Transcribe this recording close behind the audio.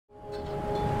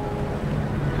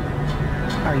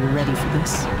Are you ready for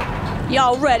this?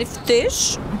 Y'all ready for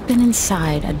this? I've been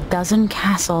inside a dozen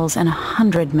castles and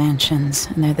 100 mansions,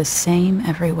 and they're the same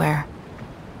everywhere.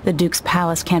 The Duke's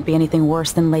palace can't be anything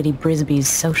worse than Lady Brisby's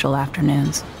social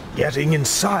afternoons. Getting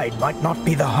inside might not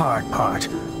be the hard part.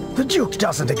 The Duke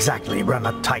doesn't exactly run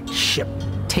a tight ship.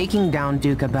 Taking down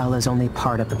Duke Abel is only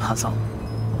part of the puzzle.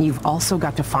 You've also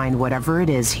got to find whatever it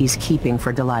is he's keeping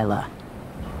for Delilah.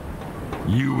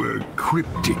 You were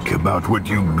cryptic about what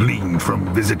you gleaned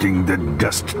from visiting the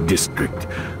Dust District,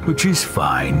 which is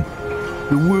fine.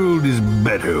 The world is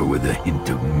better with a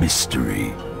hint of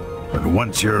mystery. But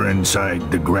once you're inside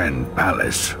the Grand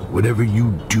Palace, whatever you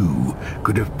do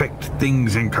could affect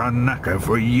things in Karnaca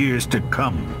for years to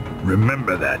come.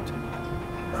 Remember that.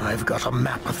 I've got a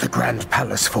map of the Grand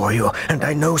Palace for you, and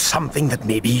I know something that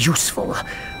may be useful.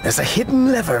 There's a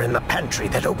hidden lever in the pantry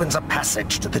that opens a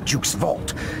passage to the Duke's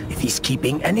vault. If he's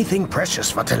keeping anything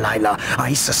precious for Delilah,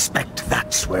 I suspect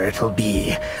that's where it'll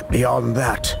be. Beyond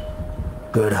that,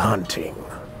 good hunting.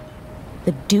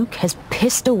 The Duke has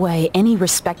pissed away any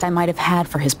respect I might have had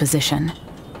for his position.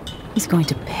 He's going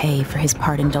to pay for his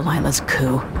part in Delilah's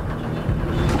coup.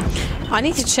 I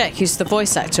need to check who's the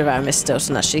voice actor around Miss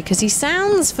Stilton, actually, because he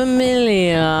sounds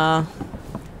familiar.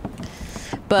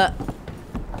 But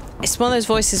it's one of those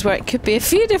voices where it could be a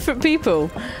few different people.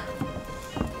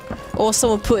 Or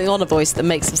someone putting on a voice that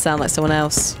makes them sound like someone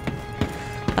else.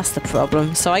 That's the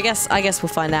problem. So I guess we'll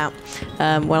find out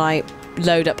when I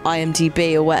load up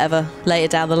IMDb or whatever later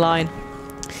down the line.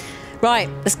 Right,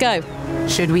 let's go.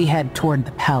 Should we head toward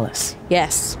the palace?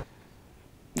 Yes.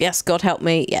 Yes, God help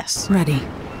me, yes. Ready.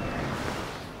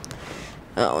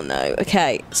 Oh no.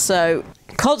 Okay, so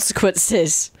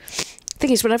consequences.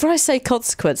 Thing is, whenever I say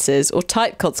consequences or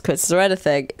type consequences or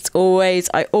anything,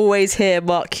 I always hear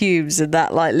Mark Hughes in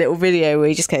that like little video where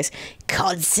he just goes,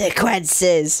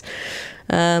 consequences.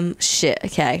 Shit,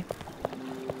 okay.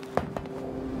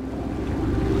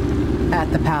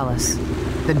 At the palace,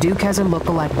 the Duke has a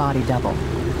look-alike body double,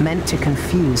 meant to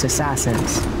confuse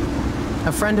assassins.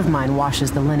 A friend of mine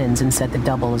washes the linens and said the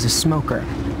double is a smoker,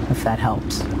 if that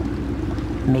helps.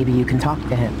 Maybe you can talk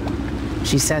to him.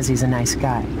 She says he's a nice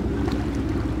guy.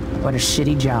 What a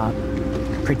shitty job,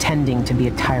 pretending to be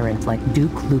a tyrant like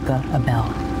Duke Luca Abel.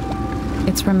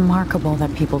 It's remarkable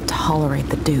that people tolerate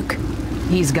the Duke.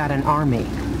 He's got an army,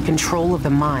 control of the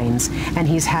mines, and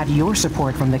he's had your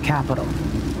support from the capital.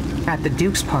 At the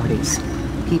Duke's parties,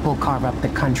 people carve up the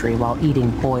country while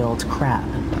eating boiled crab.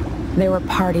 There were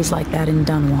parties like that in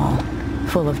Dunwall,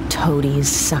 full of toadies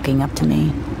sucking up to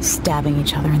me, stabbing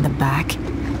each other in the back.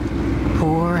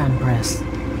 Poor Empress.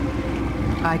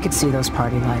 I could see those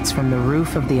party lights from the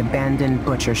roof of the abandoned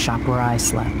butcher shop where I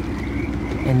slept,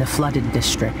 in the flooded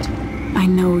district. I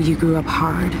know you grew up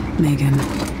hard, Megan.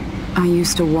 I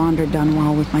used to wander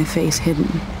Dunwall with my face hidden.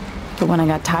 But when I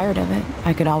got tired of it,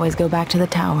 I could always go back to the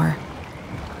tower.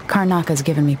 Karnaca's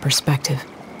given me perspective.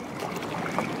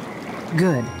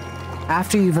 Good.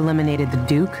 After you've eliminated the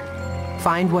Duke,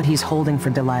 find what he's holding for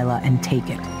Delilah and take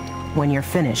it. When you're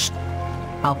finished,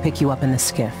 I'll pick you up in the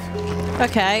skiff.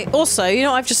 Okay, also, you know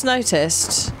what I've just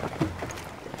noticed?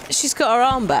 She's got her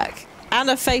arm back. And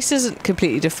her face isn't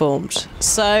completely deformed.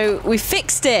 So, we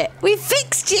fixed it. We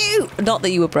fixed you! Not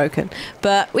that you were broken,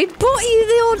 but we brought you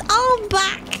the old arm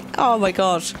back! Oh my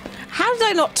god. How did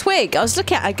I not twig? I was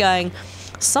looking at her going,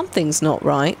 something's not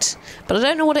right, but I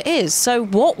don't know what it is. So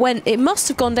what went... It must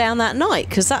have gone down that night,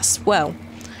 because that's, well...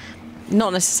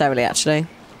 Not necessarily, actually.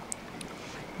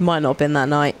 Might not have been that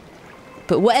night.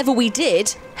 But whatever we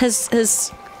did has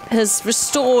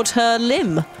restored her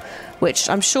limb. Which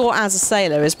I'm sure as a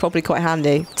sailor is probably quite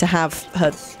handy to have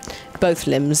her both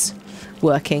limbs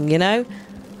working, you know?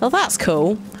 Well, that's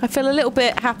cool. I feel a little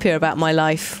bit happier about my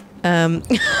life. Now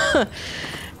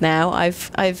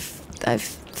I've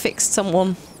fixed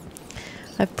someone.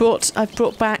 I've brought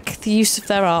back the use of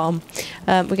their arm.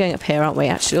 We're going up here, aren't we?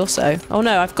 Actually, also. Oh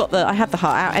no, I had the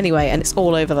heart out anyway, and it's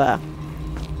all over there.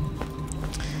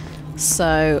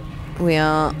 So we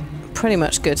are pretty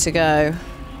much good to go.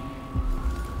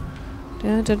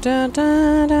 Stuff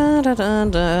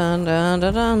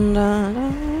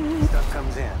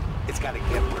comes in. It's got to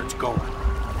get where it's going.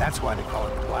 That's why they call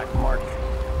it the black market.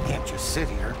 Can't just sit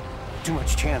here. Too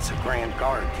much chance a Grand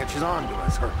Guard catches on to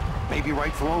us, or maybe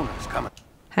rightful owners coming.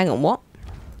 Hang on, what?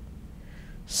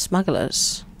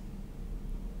 Smugglers.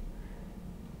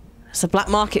 There's a black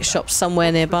market shop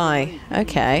somewhere nearby.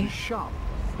 Okay. Shop.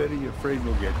 Bet you're afraid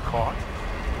we'll get caught.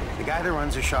 The guy that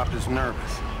runs the shop is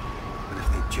nervous. But if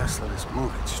they just let us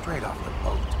move it straight off the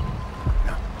boat.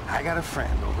 Now, I got a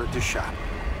friend over at the shop.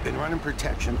 Been running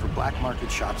protection for black market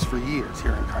shops for years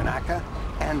here in Karnaca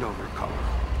and over Cove.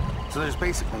 So there's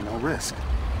basically no risk.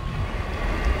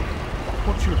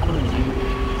 What's your plan?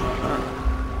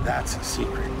 That's a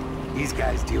secret. These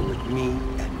guys deal with me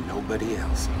and nobody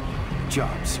else.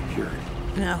 Job security.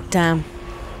 Oh, damn.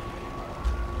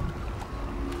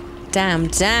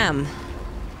 Damn.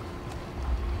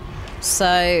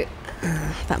 So,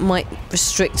 that might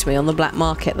restrict me on the black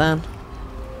market then.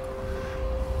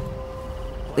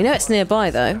 We know it's nearby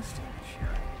though.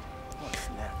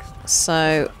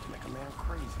 So,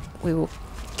 we will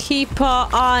keep our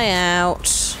eye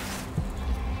out.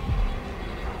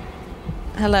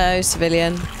 Hello,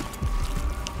 civilian.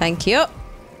 Thank you.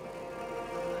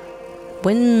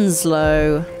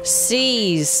 Winslow.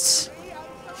 Seized.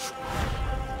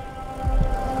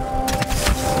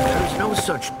 There's no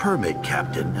such permit,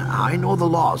 Captain. I know the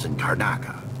laws in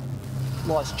Karnaca.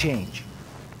 Laws change.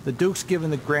 The Duke's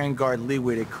given the Grand Guard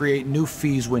leeway to create new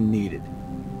fees when needed.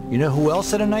 You know who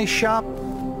else had a nice shop?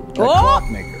 That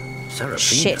clockmaker. Serafina.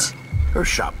 Shit. Her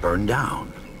shop burned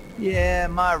down. Yeah,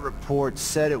 my report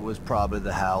said it was probably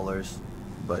the Howlers.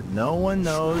 But no one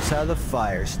knows how the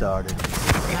fire started.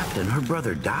 Captain, her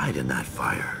brother died in that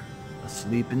fire.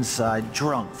 Asleep inside,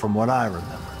 drunk, from what I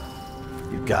remember.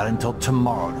 You've got until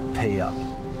tomorrow to pay up.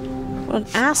 What an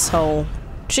asshole.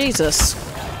 Jesus.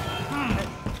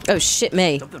 Oh, shit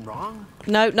me. Something wrong?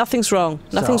 No, nothing's wrong.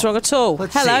 Nothing's wrong at all.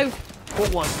 let's Hello. see.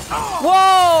 What was?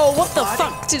 Whoa! What the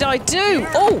fuck did I do?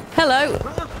 Oh, hello.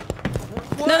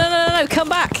 No. Come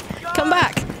back. Come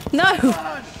back. No.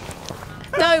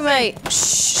 No, mate.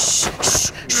 Shh.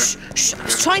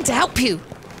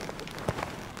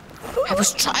 I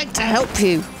was trying to help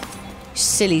you. You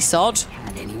silly sod.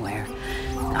 Anywhere.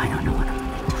 I don't know what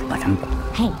I'm...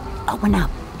 Hey, open up.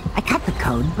 I got the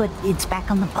code, but it's back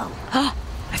on the boat. I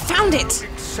found it.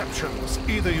 Exceptions.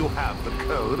 Either you have the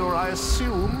code, or I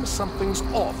assume something's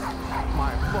off.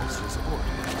 My boss's orders.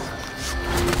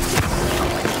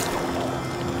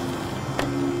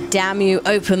 Damn you,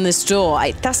 open this door.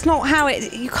 That's not how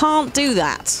it... You can't do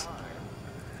that.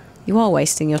 You are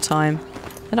wasting your time.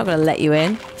 They're not going to let you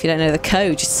in if you don't know the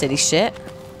code, you silly shit.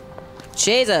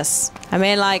 Jesus. I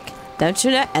mean, like, don't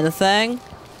you know anything?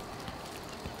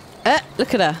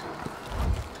 Look at her.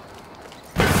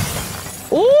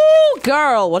 Ooh,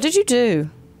 girl, what did you do?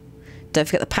 Don't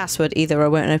forget the password either, or I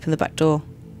won't open the back door.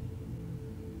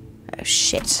 Oh,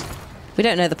 shit. We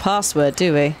don't know the password,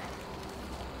 do we?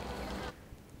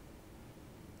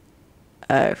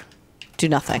 Oh. Do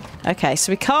nothing. Okay,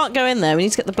 so we can't go in there. We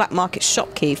need to get the black market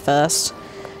shop key first.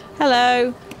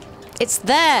 Hello. It's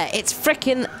there. It's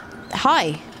frickin'...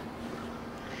 Hi.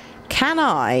 Can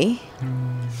I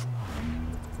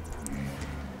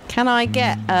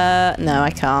get... No,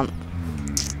 I can't.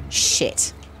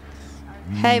 Shit.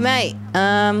 Hey, mate.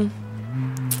 Damn,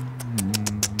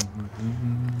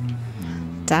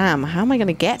 how am I going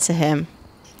to get to him?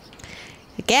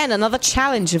 Again, another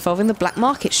challenge involving the black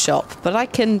market shop. But I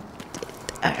can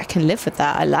live with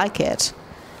that. I like it.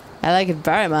 I like it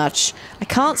very much. I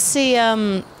can't see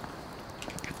a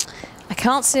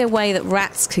way that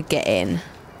rats could get in.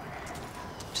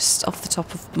 Just off the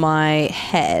top of my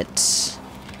head.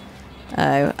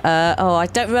 Oh, I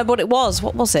don't remember what it was.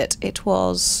 What was it? It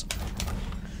was...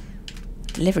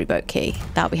 Delivery boat key.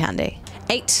 That'll be handy.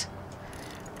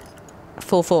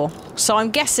 844. So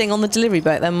I'm guessing on the delivery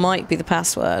boat there might be the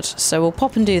password. So we'll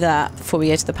pop and do that before we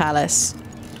go to the palace.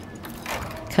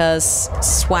 Because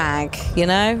swag, you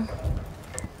know?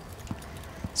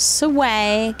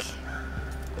 Swag.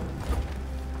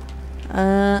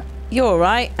 You're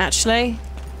alright, actually.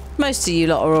 Most of you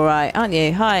lot are alright, aren't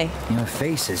you? Hi. Your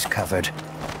face is covered.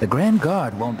 The Grand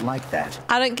Guard won't like that.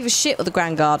 I don't give a shit what the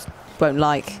Grand Guard won't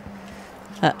like.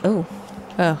 I've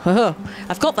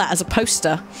got that as a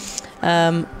poster.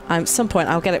 At some point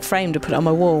I'll get it framed and put it on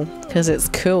my wall because it's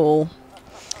cool.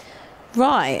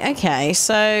 Right, okay,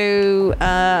 so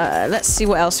let's see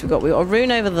what else we've got. We've got a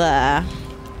rune over there.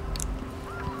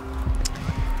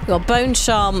 We've got Bone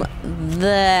Charm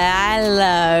there.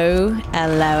 Hello.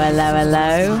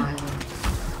 Hello.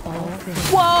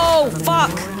 Whoa,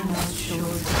 fuck!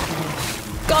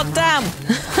 God damn!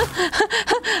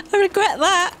 I regret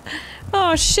that.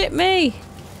 Oh, shit me.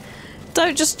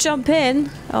 Don't just jump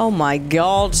in. Oh my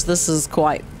god, this is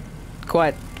quite...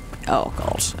 Oh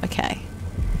god, okay.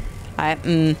 I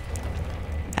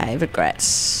regret.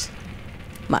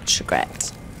 Much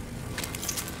regret.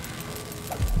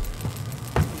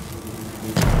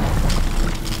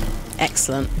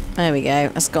 Excellent. There we go.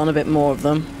 Let's go on a bit more of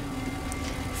them.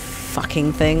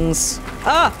 Fucking things.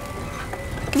 Ah!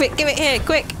 Give it here,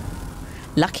 quick!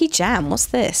 Lucky Jam, what's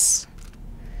this?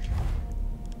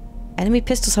 Enemy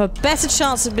pistols have a better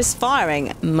chance of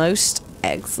misfiring. Most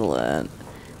excellent.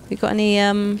 You got any,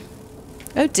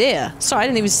 Oh dear. Sorry, I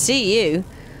didn't even see you.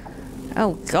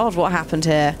 Oh god, what happened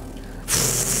here?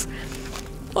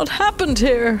 What happened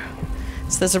here?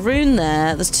 So there's a rune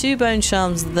there. There's 2 bone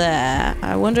charms there.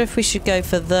 I wonder if we should go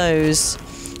for those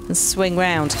and swing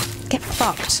round. Get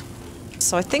fucked.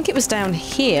 So I think it was down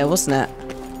here, wasn't it?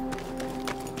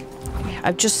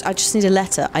 I just need a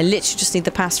letter. I literally just need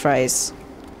the passphrase.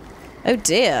 Oh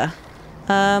dear.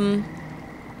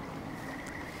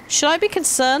 Should I be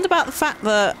concerned about the fact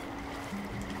that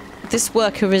this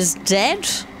worker is dead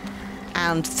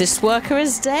and this worker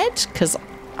is dead? Because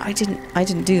I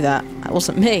didn't do that. That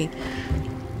wasn't me.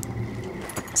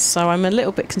 So I'm a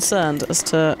little bit concerned as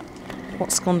to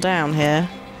what's gone down here.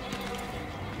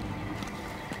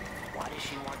 Why does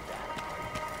she want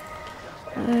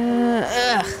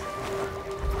that? Ugh.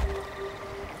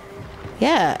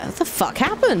 Yeah, what the fuck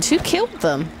happened? Who killed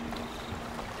them?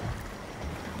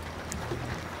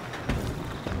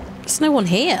 There's no one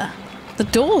here. The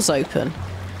door's open.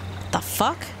 The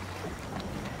fuck?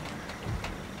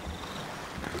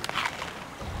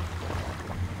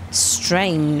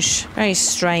 Strange. Very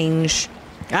strange.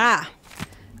 Ah!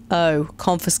 Oh,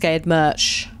 confiscated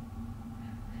merch.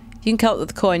 If you can come up with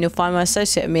the coin, you'll find my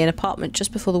associate and me in an apartment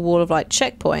just before the Wall of Light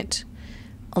checkpoint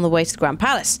on the way to the Grand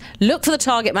Palace. Look for the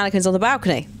target mannequins on the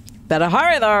balcony. Better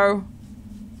hurry, though.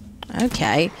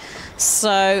 Okay.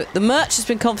 So, the merch has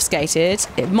been confiscated.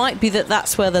 It might be that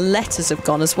that's where the letters have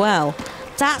gone as well.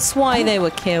 That's why they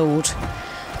were killed.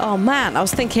 Oh, man. I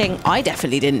was thinking, I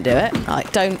definitely didn't do it.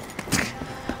 Like, don't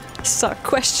start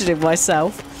questioning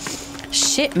myself.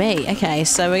 Shit me. Okay,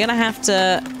 so we're going to have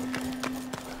to...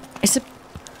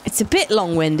 It's a bit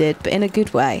long-winded, but in a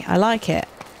good way. I like it.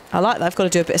 I like that I've got to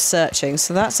do a bit of searching.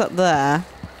 So that's up there.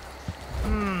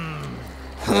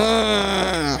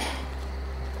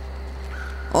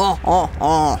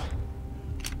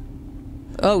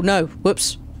 Oh no,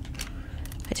 whoops.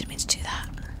 I didn't mean to do that.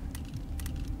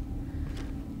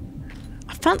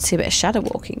 I fancy a bit of shadow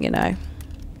walking, you know.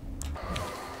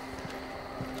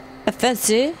 I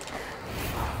fancy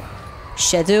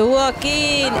shadow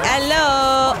walking.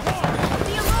 Hello.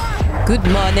 Good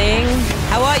morning.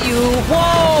 How are you?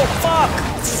 Whoa, fuck.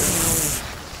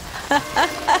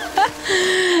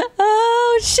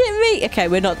 Oh, shit me. Okay,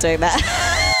 we're not doing that.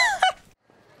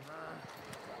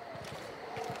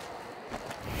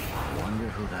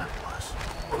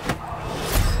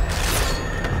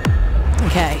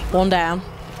 Okay, one down.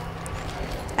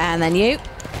 And then you.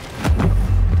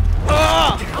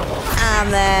 Oh!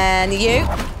 And then you.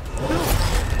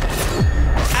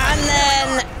 And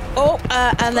then... Oh,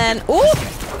 and then... Oh!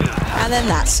 And then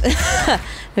that.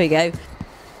 There we go.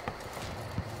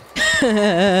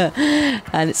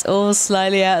 And it's all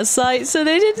slightly out of sight, so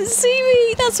they didn't see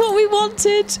me. That's what we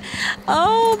wanted.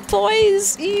 Oh,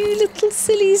 boys, you little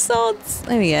silly sods.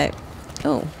 There we go.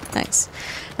 Oh, thanks.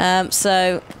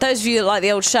 So, those of you that like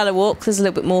the old shallow walk, there's a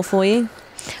little bit more for you.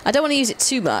 I don't want to use it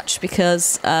too much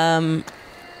because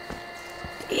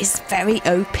it's very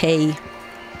OP.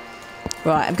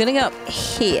 Right, I'm going to go up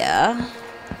here.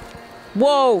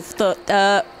 Whoa!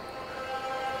 The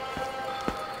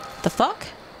fuck?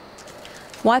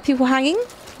 Why are people hanging?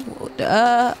 Who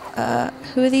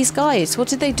are these guys? What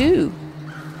did they do?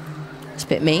 It's a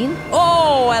bit mean.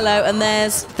 Oh, hello, and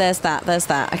there's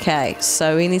that. Okay,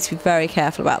 so we need to be very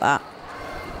careful about that.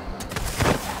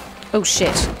 Oh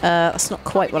shit, that's not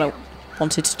quite what I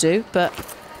wanted to do, but...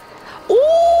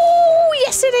 Oh,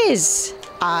 yes it is!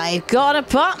 I've got an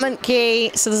apartment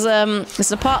key! So there's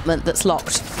an apartment that's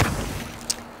locked.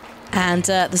 And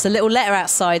there's a little letter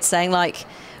outside saying like,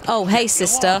 oh, hey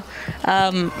sister,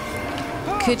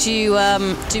 could you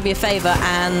do me a favour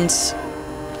and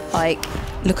like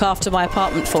look after my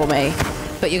apartment for me?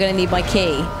 But you're going to need my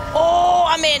key. Oh,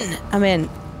 I'm in.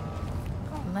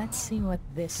 Let's see what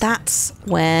this... That's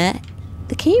where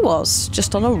the key was,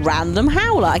 just on a random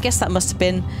howler. I guess that must have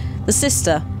been the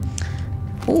sister.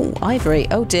 Oh, ivory.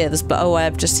 Oh dear, there's blood. Oh,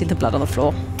 I've just seen the blood on the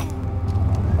floor.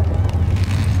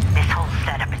 This whole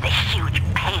setup is a huge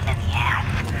pain in the ass.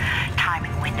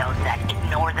 Timing windows that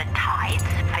ignore the tides,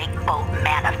 fake boat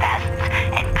manifests,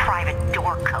 and private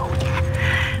door codes.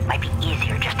 Might be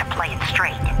easier just to play it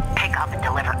straight. Pick up and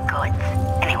deliver goods.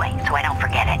 Anyway, so I don't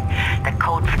forget it. The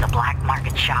code for the black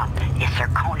market shop is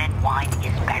Zirconin wine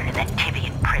is better than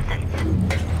Tivian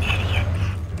prisons.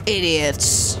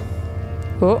 Idiots.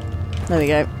 Oh, there we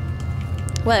go.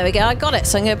 Well, there we go. I got it.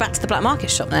 So I'm going to go back to the black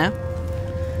market shop now.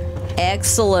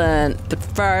 Excellent. But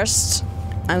first,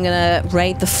 I'm going to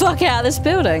raid the fuck out of this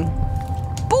building.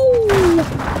 Boom!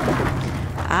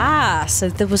 Ah, so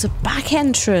there was a back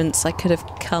entrance I could have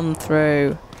come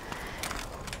through.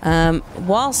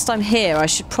 Whilst I'm here, I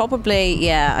should probably...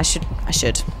 Yeah, I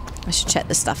should check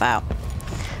this stuff out.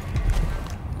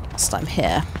 Whilst I'm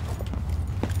here.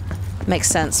 Makes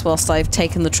sense whilst I've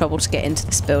taken the trouble to get into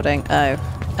this building. No,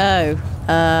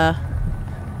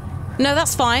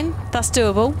 that's fine. That's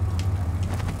doable.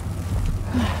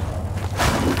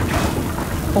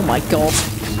 Oh my god.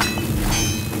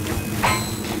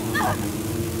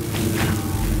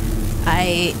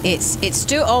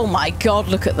 Oh my god,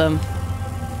 look at them.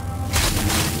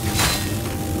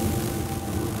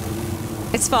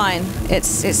 It's fine.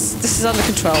 This is under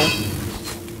control.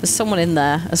 There's someone in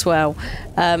there as well.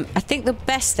 I think the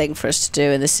best thing for us to do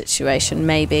in this situation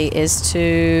maybe is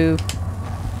to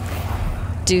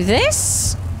do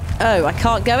this. Oh, I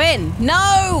can't go in.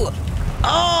 No!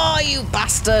 Oh, you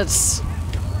bastards.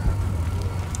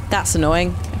 That's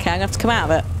annoying. Okay, I'm gonna have to come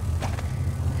out of it.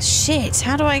 Shit,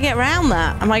 how do I get around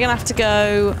that? Am I gonna have to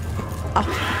go up?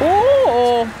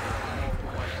 Oh!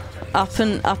 Up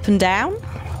and down?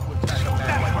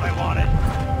 That's what I wanted.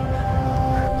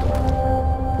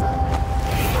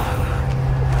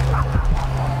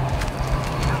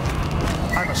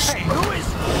 Hey, who is?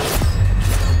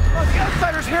 Oh, the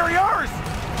outsiders, here are yours.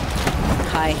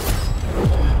 Hi.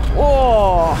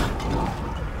 Whoa!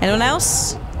 Anyone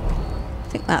else? I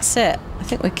think that's it. I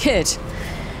think we're good.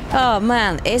 Oh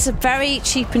man, it's a very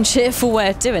cheap and cheerful way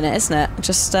of doing it, isn't it?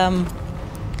 Just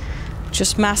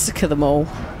massacre them all.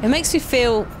 It makes me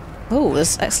feel... Oh,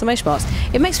 there's exclamation marks.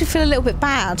 It makes me feel a little bit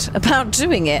bad about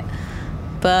doing it.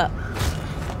 But...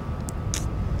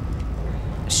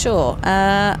 Sure.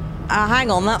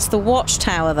 Hang on, that's the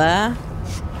watchtower there.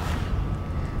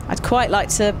 I'd quite like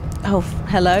to... Oh,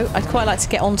 hello. I'd quite like to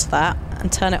get onto that and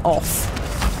turn it off.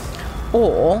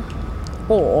 Or...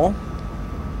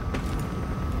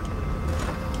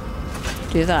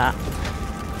 do that.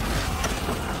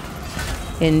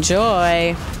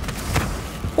 Enjoy.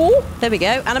 Oh, there we go.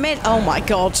 And I'm in. Oh my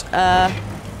god.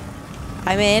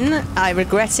 I'm in. I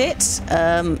regret it.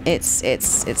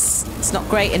 It's not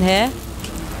great in here.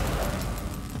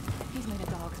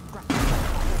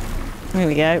 There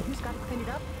we go.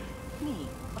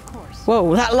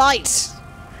 Whoa, that light!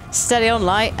 Steady on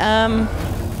light.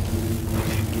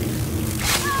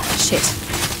 Shit.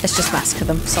 Let's just massacre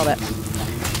them. Sod it.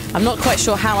 I'm not quite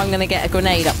sure how I'm going to get a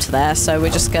grenade up to there, so we're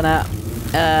just gonna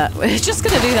do that.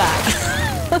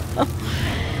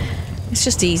 It's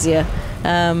just easier.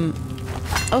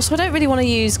 Also, I don't really want to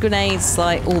use grenades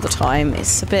like all the time.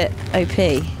 It's a bit OP,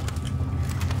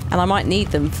 and I might need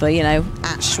them for, you know,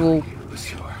 actual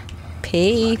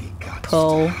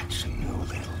people.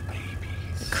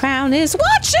 The crown is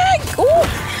watching. Ooh.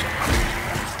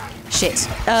 Shit.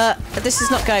 This is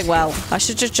not going well. I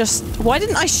should just. Why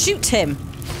didn't I shoot him?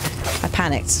 I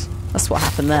panicked. That's what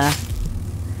happened there.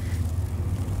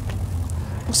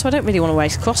 Also, I don't really want to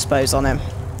waste crossbows on him.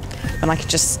 And I could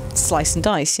just slice and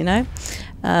dice, you know?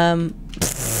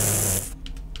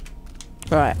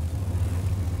 Right.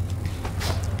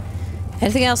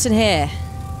 Anything else in here?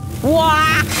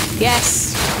 Wah!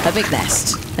 Yes! A big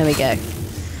nest. There we go.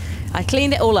 I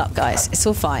cleaned it all up, guys. It's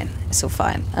all fine. It's all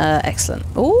fine. Excellent.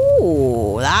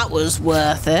 Ooh, that was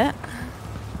worth it.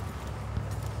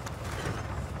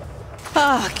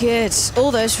 Ah, oh, good.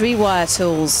 All those rewire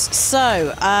tools.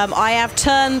 So, I have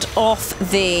turned off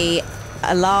the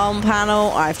alarm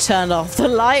panel, I've turned off the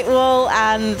light wall,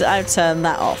 and I've turned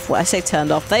that off. Well, I say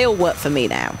turned off, they all work for me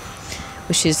now,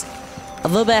 which is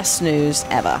the best news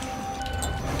ever.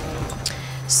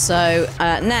 So,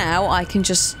 now I can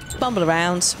just bumble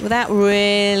around without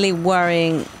really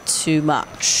worrying too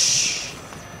much.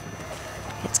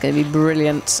 It's going to be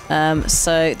brilliant.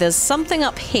 So, there's something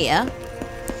up here.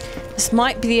 This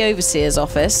might be the overseer's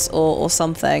office or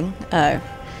something. Oh,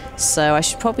 so I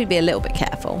should probably be a little bit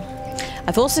careful.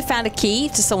 I've also found a key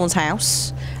to someone's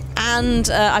house, and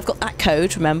I've got that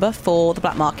code, remember, for the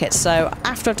black market. So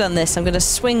after I've done this, I'm going to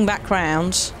swing back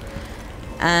round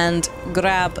and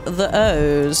grab the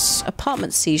O's.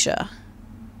 Apartment seizure.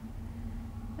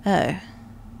 Oh.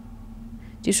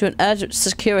 Due to an urgent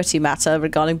security matter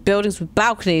regarding buildings with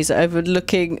balconies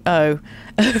overlooking... Oh.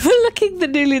 Overlooking the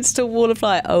newly installed wall of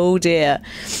light. Oh dear.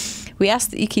 We ask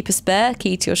that you keep a spare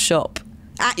key to your shop.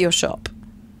 At your shop.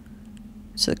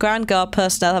 So the Grand Guard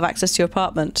personnel have access to your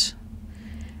apartment.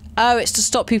 Oh, it's to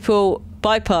stop people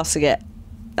bypassing it.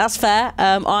 That's fair.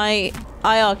 I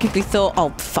arguably thought... Oh,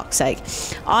 for fuck's sake.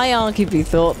 I arguably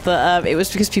thought that it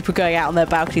was because people going out on their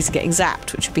balconies and getting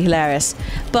zapped, which would be hilarious.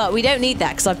 But we don't need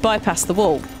that, because I've bypassed the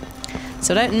wall.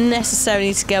 So I don't necessarily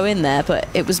need to go in there, but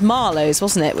it was Marlowe's,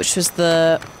 wasn't it? Which was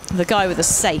the guy with the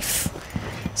safe.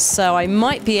 So I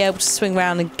might be able to swing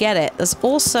around and get it. There's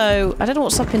also... I don't know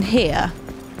what's up in here.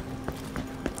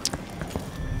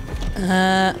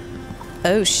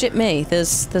 Oh shit me.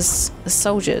 There's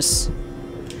soldiers.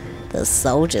 There's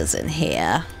soldiers in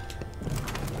here.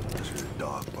 There's a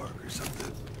dog bark or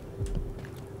something.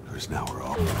 There's now we're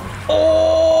all.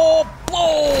 Oh!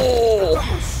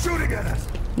 Someone's shooting at us!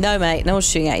 No, mate. No one's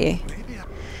shooting at you.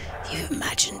 You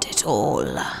imagined it all.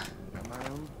 I'm my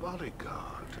own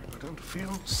bodyguard. I don't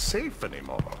feel safe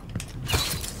anymore.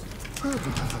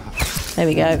 There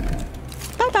we go.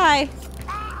 Bye-bye.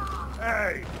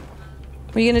 Hey!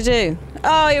 What are you going to do?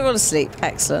 Oh, you're all asleep.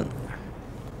 Excellent.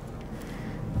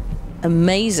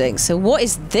 Amazing. So what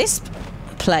is this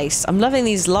place? I'm loving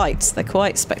these lights. They're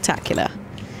quite spectacular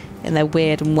in their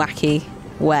weird and wacky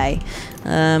way.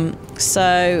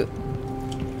 So...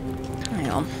 Hang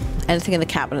on. Anything in the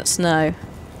cabinets? No.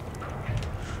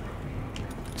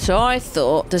 So I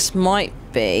thought this might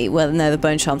be... Well, no, the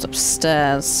bone charm's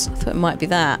upstairs. I thought it might be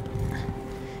that.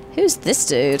 Who's this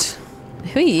dude?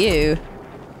 Who are you?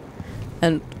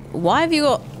 And why have you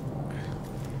got...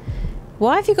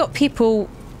 Why have you got people...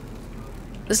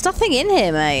 There's nothing in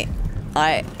here, mate.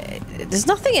 There's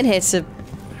nothing in here to...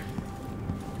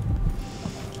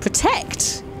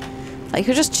 protect. Like,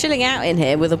 you're just chilling out in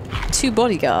here with two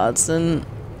bodyguards and...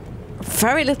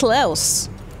 very little else.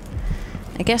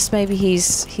 I guess maybe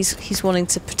he's wanting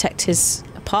to protect his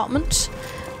apartment,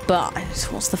 but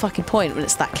what's the fucking point when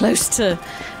it's that close to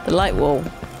the light wall?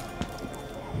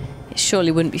 It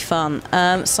surely wouldn't be fun.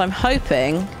 So I'm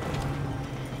hoping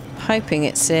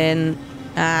it's in.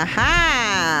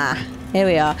 Aha! Here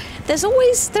we are. They're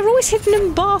always hidden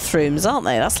in bathrooms, aren't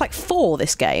they? That's like 4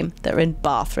 this game that are in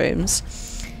bathrooms.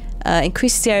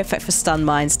 Increases the area effect for stun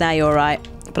mines. Now you're right.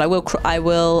 But I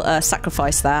will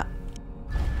sacrifice that.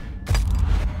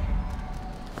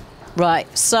 Right,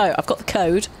 so I've got the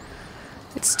code.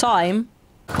 It's time.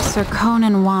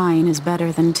 Zirconan wine is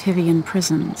better than Tivian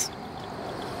prisons.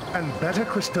 And better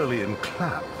Crystolian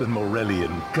clap than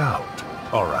Morellian gout.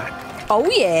 All right. Oh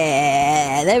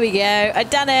yeah! There we go. I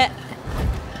done it.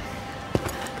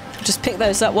 Just pick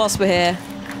those up whilst we're here.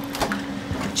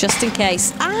 Just in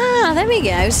case. Ah, there we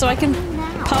go. So I can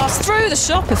pass through the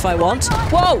shop if I want.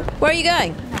 Whoa! Where are you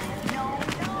going?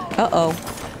 Uh-oh.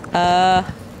 I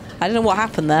don't know what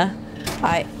happened there.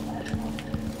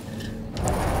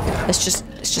 Let's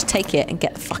just take it and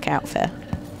get the fuck out of here.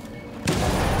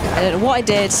 I don't know what I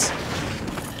did.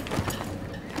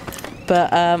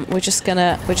 But we're just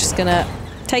gonna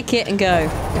take it and go.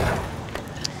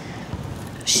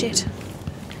 Shit.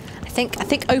 I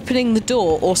think opening the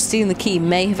door or stealing the key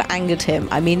may have angered him.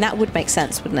 I mean, that would make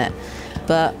sense, wouldn't it?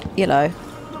 But, YOLO,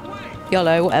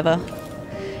 whatever.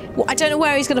 Well, I don't know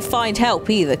where he's going to find help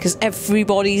either, because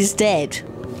everybody's dead.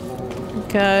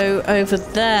 Go over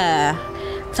there.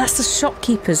 That's the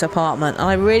shopkeeper's apartment, and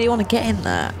I really want to get in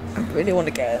there. I really want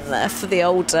to get in there for the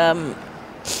old,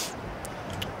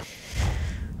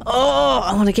 Oh,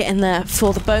 I want to get in there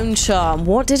for the bone charm.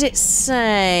 What did it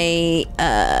say?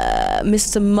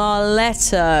 Mr.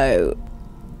 Marletto.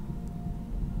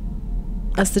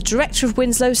 As the director of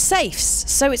Winslow's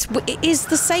safes. So it is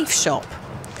the safe shop.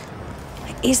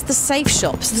 It is the safe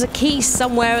shop. So there's a key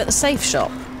somewhere at the safe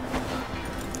shop.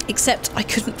 Except I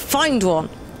couldn't find one.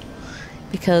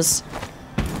 Because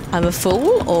I'm a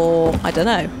fool, or I don't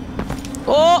know.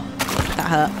 Oh! That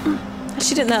hurt.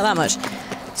 Actually didn't hurt that much.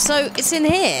 So it's in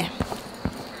here.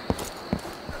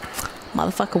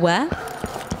 Motherfucker, where?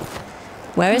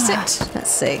 Where is it?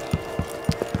 Let's see.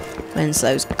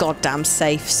 Winslow's goddamn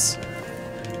safes.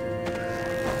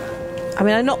 I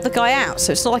mean, I knocked the guy out,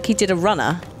 so it's not like he did a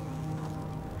runner.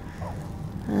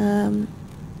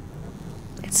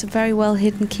 It's a very well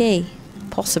hidden key.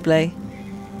 Possibly.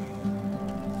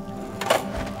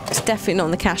 It's definitely not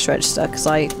on the cash register, because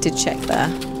I did check there.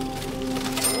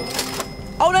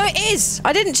 Oh no, it is!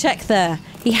 I didn't check there.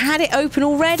 He had it open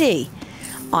already.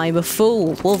 I'm a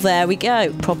fool. Well, there we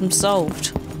go. Problem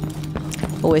solved.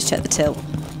 Always check the till.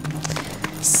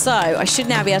 So, I should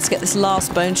now be able to get this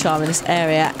last bone charm in this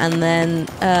area and then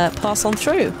pass on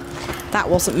through. That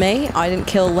wasn't me. I didn't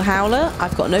kill the Howler.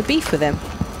 I've got no beef with him.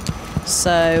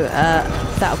 So,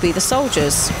 that'll be the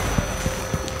soldiers.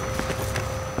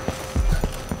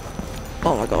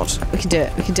 Oh my god. We can do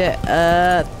it. We can do it.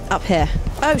 Up here.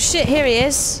 Oh shit, here he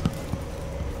is.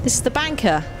 This is the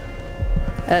banker.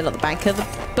 Not the banker, the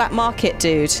black market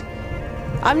dude.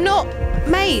 I'm not...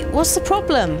 Mate, what's the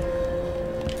problem?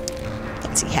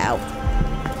 Bloody hell.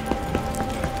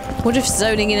 What if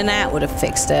zoning in and out would have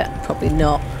fixed it? Probably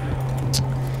not.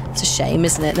 It's a shame,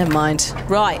 isn't it? Never mind.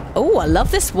 Right. Oh, I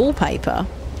love this wallpaper.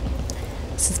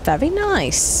 This is very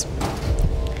nice.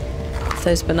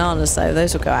 Those bananas, though,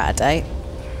 those will go out of date.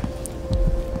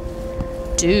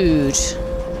 Dude.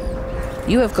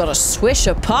 You have got a swish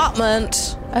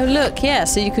apartment. Oh, look, yeah,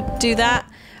 so you could do that.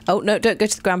 Oh, no, don't go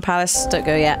to the Grand Palace. Don't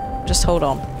go yet. Just hold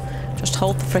on. Just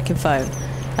hold the frickin' phone.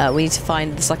 We need to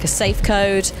find, there's like a safe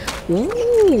code.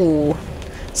 Ooh.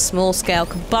 Small scale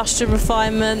combustion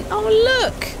refinement. Oh,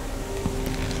 look.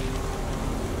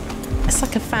 It's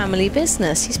like a family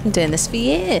business. He's been doing this for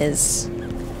years.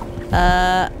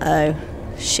 Oh,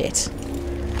 shit.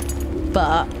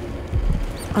 But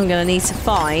I'm going to need to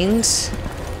find...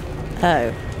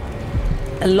 Oh.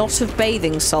 A lot of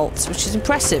bathing salts, which is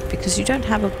impressive because you don't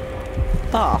have a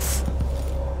bath.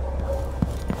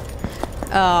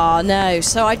 Oh, no.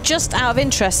 So I just out of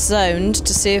interest zoned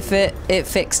to see if it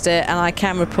fixed it, and I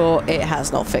can report it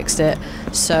has not fixed it.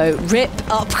 So rip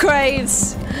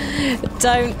upgrades.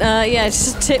 Don't, yeah,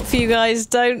 just a tip for you guys.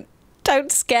 Don't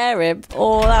scare him,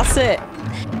 or that's it.